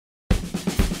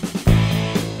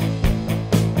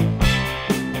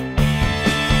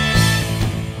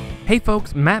Hey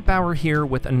folks, Matt Bauer here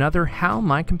with another How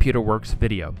My Computer Works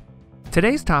video.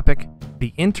 Today's topic,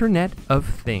 the Internet of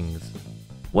Things.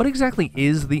 What exactly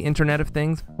is the Internet of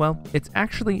Things? Well, it's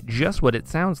actually just what it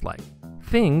sounds like.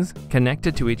 Things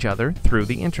connected to each other through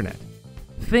the Internet.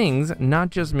 Things not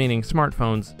just meaning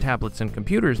smartphones, tablets, and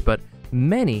computers, but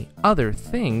many other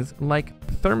things like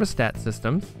thermostat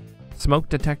systems, smoke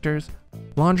detectors,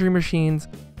 laundry machines,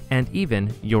 and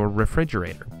even your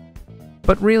refrigerator.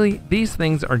 But really, these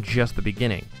things are just the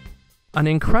beginning. An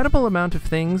incredible amount of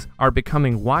things are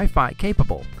becoming Wi-Fi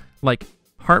capable, like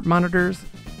heart monitors,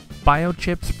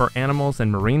 biochips for animals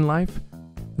and marine life,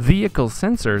 vehicle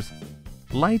sensors,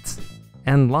 lights,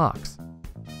 and locks.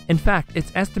 In fact,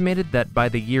 it's estimated that by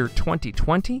the year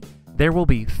 2020, there will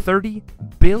be 30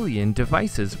 billion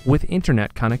devices with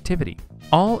internet connectivity,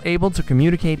 all able to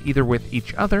communicate either with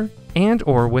each other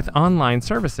and/or with online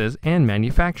services and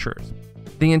manufacturers.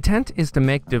 The intent is to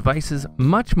make devices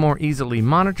much more easily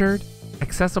monitored,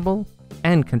 accessible,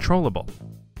 and controllable.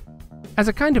 As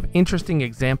a kind of interesting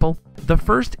example, the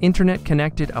first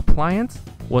internet-connected appliance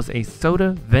was a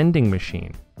soda vending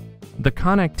machine. The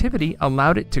connectivity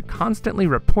allowed it to constantly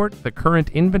report the current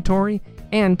inventory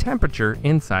and temperature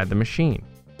inside the machine.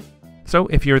 So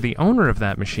if you're the owner of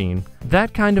that machine,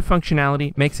 that kind of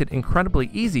functionality makes it incredibly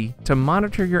easy to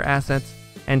monitor your assets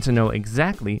and to know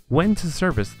exactly when to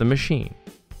service the machine.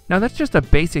 Now that's just a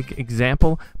basic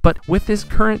example, but with this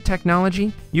current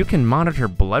technology, you can monitor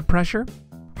blood pressure,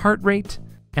 heart rate,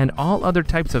 and all other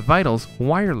types of vitals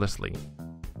wirelessly.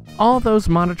 All those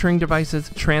monitoring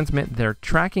devices transmit their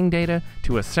tracking data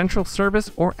to a central service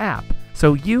or app,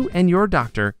 so you and your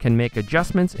doctor can make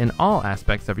adjustments in all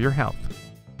aspects of your health.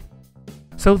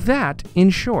 So that, in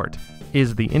short,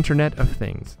 is the Internet of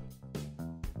Things.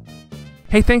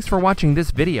 Hey, thanks for watching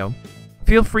this video.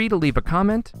 Feel free to leave a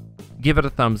comment, give it a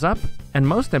thumbs up, and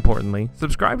most importantly,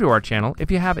 subscribe to our channel if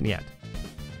you haven't yet.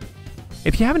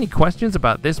 If you have any questions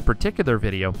about this particular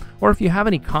video, or if you have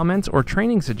any comments or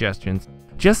training suggestions,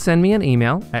 just send me an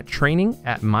email at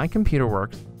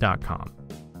training@mycomputerworks.com.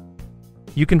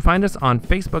 You can find us on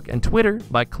Facebook and Twitter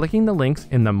by clicking the links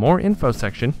in the More Info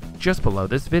section just below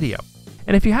this video.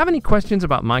 And if you have any questions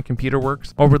about My Computer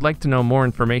Works or would like to know more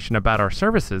information about our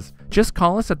services, just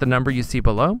call us at the number you see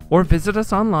below or visit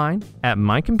us online at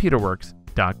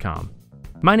mycomputerworks.com.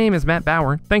 My name is Matt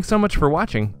Bauer. Thanks so much for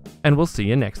watching, and we'll see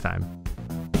you next time.